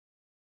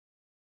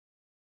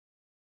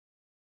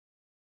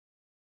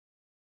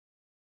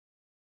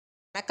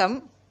வணக்கம்.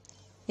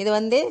 இது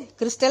வந்து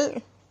கிறிஸ்டல்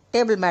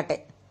டேபிள் மேட்டு.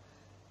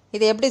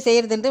 இது எப்படி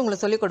செய்கிறதுன்ட்டு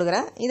உங்களுக்கு சொல்லிக்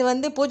கொடுக்குறேன். இது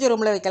வந்து பூஜை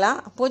ரூமில் வைக்கலாம்.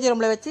 பூஜை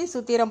ரூமில் வச்சு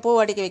சுற்றிரம் பூ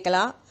அடிக்க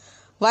வைக்கலாம்,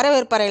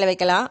 வரவேற்பறையில்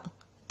வைக்கலாம்,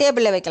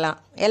 டேபிளில் வைக்கலாம்.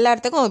 எல்லா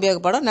இடத்துக்கும்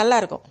உபயோகப்படும்.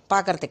 நல்லாயிருக்கும்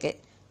பார்க்குறதுக்கு.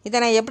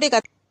 இதை நான் எப்படி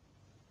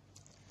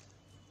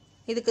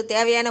இதுக்கு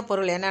தேவையான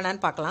பொருள்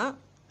என்னென்னு பார்க்கலாம்.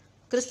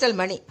 கிறிஸ்டல்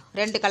மணி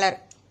 2 கலர்,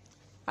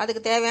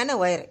 அதுக்கு தேவையான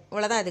ஒயர்,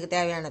 இவ்வளோதான் இதுக்கு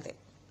தேவையானது.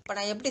 இப்போ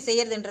நான் எப்படி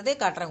செய்கிறதுன்றதே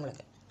காட்டுறேன்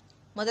உங்களுக்கு.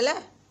 முதல்ல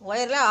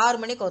ஒயரில்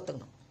 6 மணி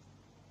கோத்துக்கணும்.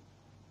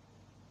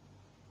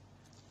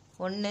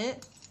 1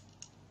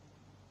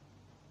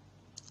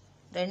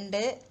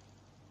 2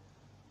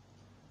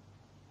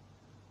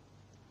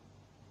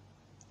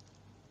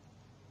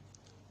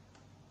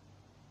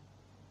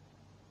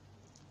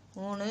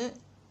 3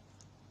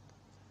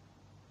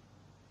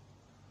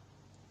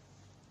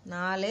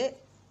 4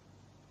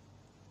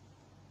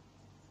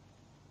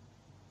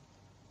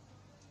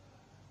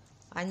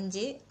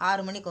 5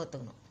 6 மணி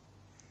கோத்துக்கணும்.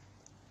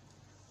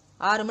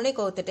 6 மணி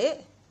கோத்துட்டு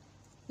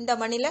இந்த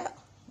மணியில்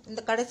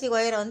இந்த கடைசி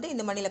ஒயரை வந்து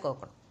இந்த மணியில்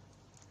கோக்கணும்.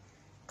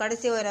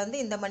 கடைசி ஒயரை வந்து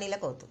இந்த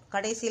மணியில் கோத்து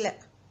கடைசியில்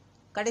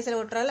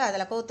விட்டுறால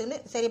அதில் கோத்துன்னு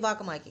சரி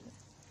பாக்கமாக்கிங்க.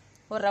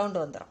 ஒரு ரவுண்டு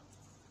வந்துடும்.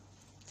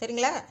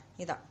 சரிங்களா?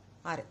 இதான்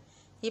 6.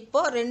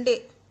 இப்போது 2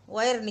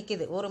 ஒயர்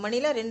நிற்கிது. ஒரு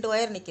மணியில் 2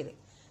 ஒயர் நிற்கிது.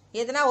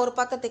 எதுனா ஒரு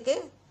பக்கத்துக்கு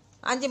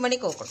 5 மணி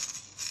கோக்கணும்.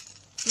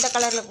 இந்த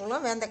கலரில்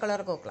கோக்கலாம், வேந்த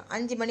கலரில் கோக்கலாம்.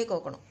 5 மணி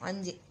கோக்கணும்.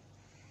 5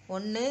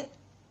 1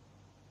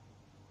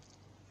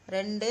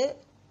 2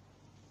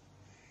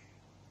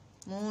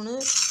 3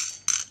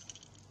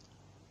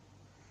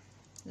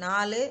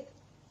 4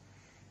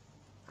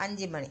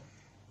 5 மணி.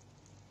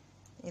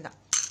 இதான்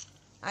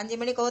 5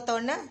 மணி கோத்த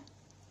உடனே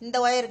இந்த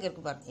ஒயருக்கு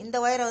இருக்கு பாருங்க. இந்த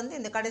ஒயரை வந்து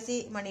இந்த கடைசி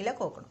மணியில்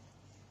கோக்கணும்.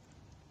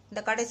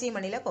 இந்த கடைசி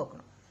மணியில்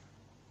கோக்கணும்.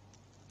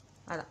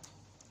 அதான்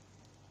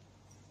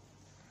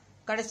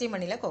கடைசி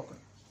மணியில்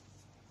கோக்கணும்.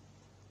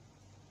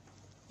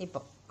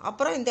 இப்போ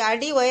அப்புறம் இந்த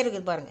அடி ஒயர்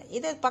இருக்குது பாருங்க,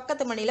 இதை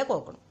பக்கத்து மணியில்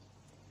கோக்கணும்.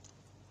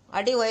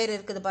 அடி ஒயர்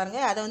இருக்குது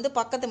பாருங்க, அதை வந்து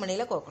பக்கத்து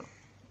மணியில் கோக்கணும்.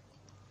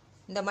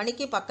 இந்த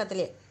மணிக்கு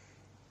பக்கத்துலேயே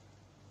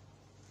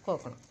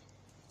கோக்கணும்.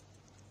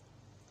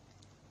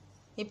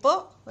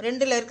 இப்போது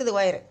 2ல் இருக்குது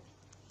ஒயரு.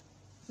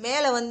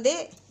 மேலே வந்து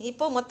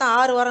இப்போது மொத்தம்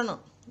 6 வரணும்.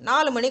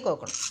 4 மணி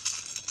கோக்கணும்.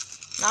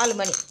 4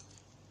 மணி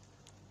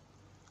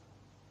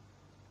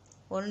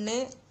 1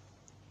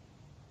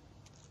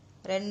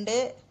 2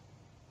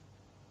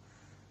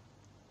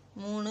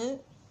 3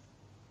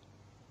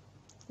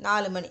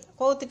 4 மணி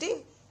கோத்துட்டு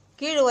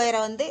கீழ்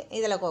ஒயரை வந்து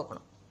இதில்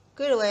கோக்கணும்.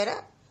 கீழ் ஒயரை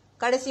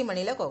கடைசி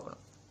மணியில்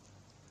கோக்கணும்.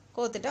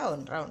 கோத்துட்டா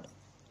 1 ரவுண்டு.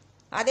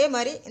 அதே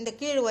மாதிரி இந்த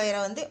கீழ் ஒயரை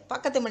வந்து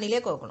பக்கத்து மணிலே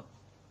கோக்கணும்.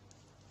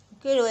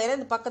 கீழ் ஒயரை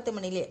இந்த பக்கத்து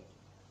மணிலே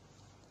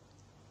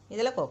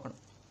இதில்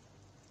கோக்கணும்.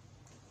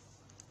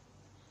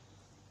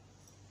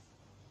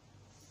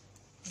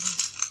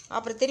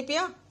 அப்புறம்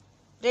திருப்பியும்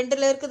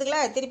 2ல் இருக்குதுங்களா,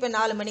 திருப்பி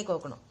 4 மணி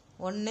கோக்கணும்.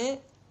 1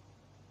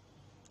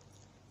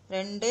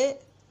 2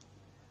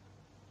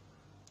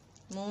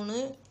 3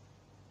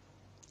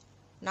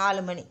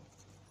 4 மணி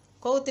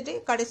கோத்துட்டு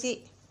கடைசி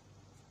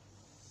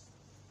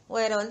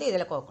ஒயரை வந்து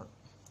இதில் கோக்கணும்.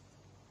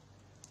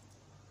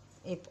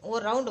 இப்போ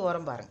ஒரு ரவுண்டு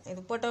வரும் பாருங்கள்.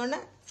 இது போட்டவுடனே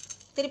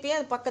திருப்பியும்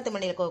அது பக்கத்து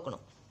மணியில்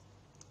கோக்கணும்.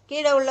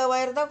 கீழே உள்ள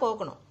ஒயர் தான்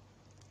கோக்கணும்.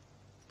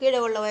 கீழே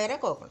உள்ள ஒயரை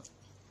கோக்கணும்.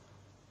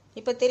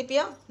 இப்போ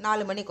திருப்பியும்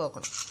 4 மணி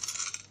கோக்கணும்.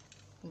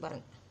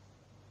 பாருங்கள்.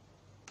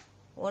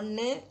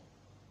 1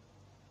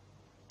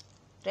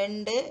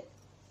 2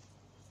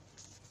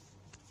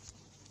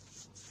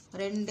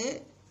 2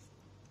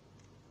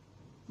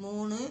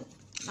 3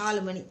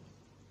 4 மணி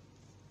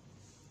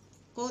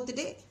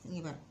கோத்துட்டு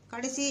இங்கே பாருங்க,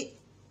 கடைசி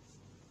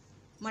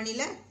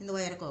மணியில் இந்த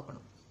ஒயரை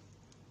கோக்கணும்.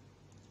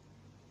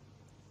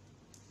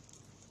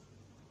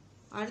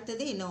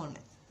 அடுத்தது இன்னும்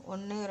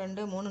 1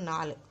 2 3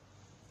 4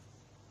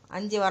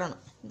 5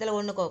 வரணும். இதில்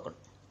 1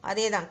 கோக்கணும்.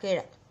 அதே தான்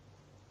கீழே.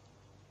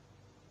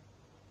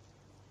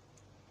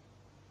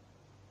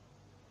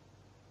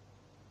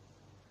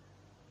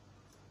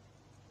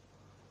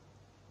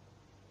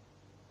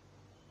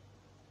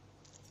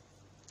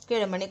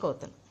 கீழே மணி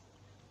கோத்தணும்.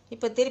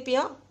 இப்போ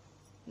திருப்பியும்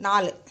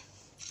 4,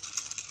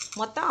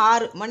 மொத்தம்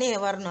 6 மணி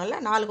வரணும்ல,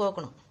 4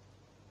 கோக்கணும்.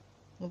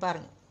 இங்கே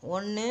பாருங்கள்.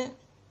 1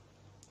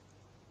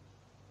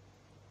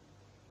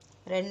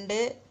 2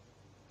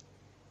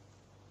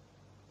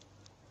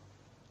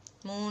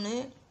 3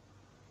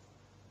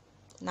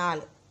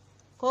 4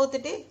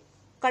 கோத்துட்டு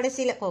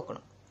கடைசியில்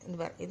கோக்கணும். இந்த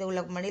பாரு, இது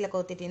உள்ள மணியில்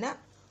கோத்துட்டிங்கன்னா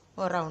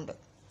ஒரு ரவுண்டு.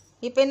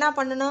 இப்போ என்ன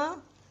பண்ணணும்?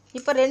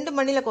 இப்போ 2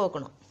 மணியில்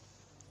கோக்கணும்.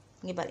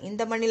 இங்கே பாரு,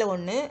 இந்த மணியில்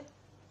 1,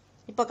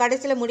 இப்போ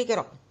கடைசியில்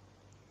முடிக்கிறோம்.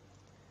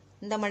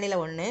 இந்த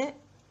மணியில் 1,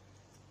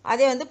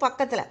 அதே வந்து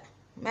பக்கத்தில்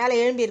மேலே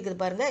எழும்பி இருக்குது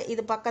பாருங்கள்,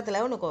 இது பக்கத்தில்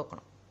 1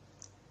 கோக்கணும்.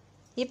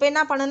 இப்போ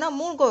என்ன பண்ணணும்னா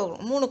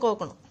 3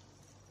 கோக்கணும்.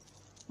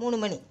 3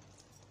 மணி.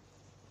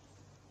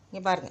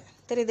 இங்கே பாருங்கள்,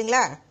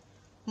 தெரியுதுங்களா?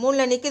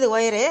 3ல் நிற்குது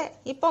ஒயரு.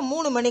 இப்போ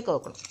 3 மணி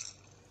கோக்கணும்.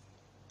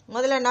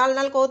 முதல்ல 4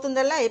 நாள்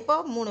கோத்துந்தல்ல, இப்போ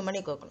 3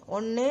 மணி கோக்கணும்.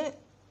 1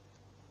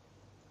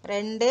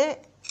 2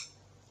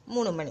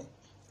 3 மணி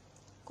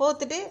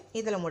கோத்துட்டு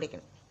இதில்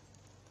முடிக்கணும்.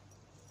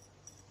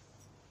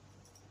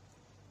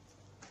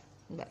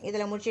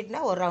 இதில் முடிச்சிட்டுனா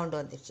ஒரு ரவுண்டு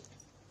வந்துடுச்சு.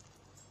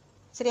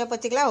 சரியா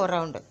போச்சுங்களா? ஒரு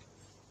ரவுண்டு.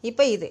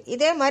 இப்போ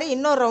இதே மாதிரி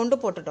இன்னொரு ரவுண்டு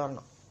போட்டுட்டு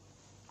வரணும்.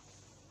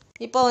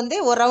 இப்போ வந்து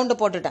ஒரு ரவுண்டு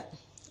போட்டுட்டேன்.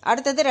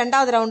 அடுத்தது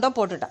 2வது ரவுண்டும்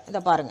போட்டுட்டேன். இதை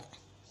பாருங்கள்,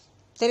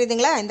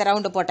 தெரியுதுங்களா? இந்த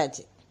ரவுண்டு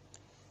போட்டாச்சு.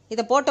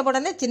 இதை போட்ட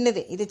உடனே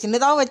சின்னது, இது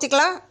சின்னதாகவும்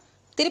வச்சுக்கலாம்.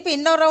 திருப்பி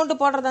இன்னொரு ரவுண்டு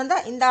போடுறதா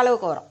இருந்தால் இந்த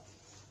அளவுக்கு வரும்.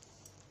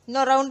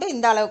 இன்னொரு ரவுண்டு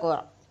இந்த அளவுக்கு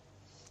வரும்.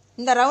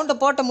 இந்த ரவுண்டு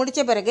போட்டு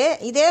முடித்த பிறகு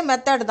இதே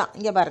மெத்தட் தான்.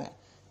 இங்கே பாருங்கள்,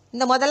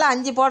 இந்த முதல்ல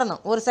 5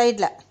 போடணும். ஒரு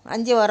சைடில்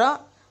 5 வரும்,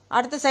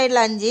 அடுத்த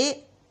சைடில் 5,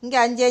 இங்கே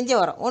 5 5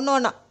 வரும்.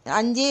 ஒன்று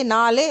 5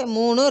 4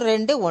 3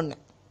 2 1.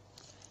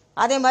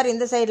 அதே மாதிரி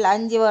இந்த சைடில்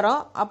 5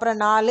 வரும், அப்புறம்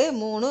 4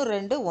 3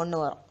 2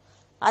 1 வரும்.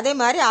 அதே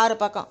மாதிரி 6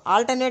 பக்கம்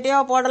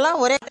ஆல்டர்னேட்டிவாக போடலாம்.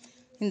 ஒரே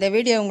இந்த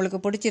வீடியோ உங்களுக்கு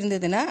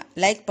பிடிச்சிருந்ததுன்னா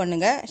லைக்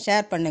பண்ணுங்கள்,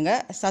 ஷேர்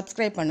பண்ணுங்கள்,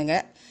 சப்ஸ்கிரைப்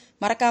பண்ணுங்கள்.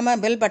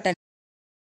 மறக்காமல் பெல் பட்டன்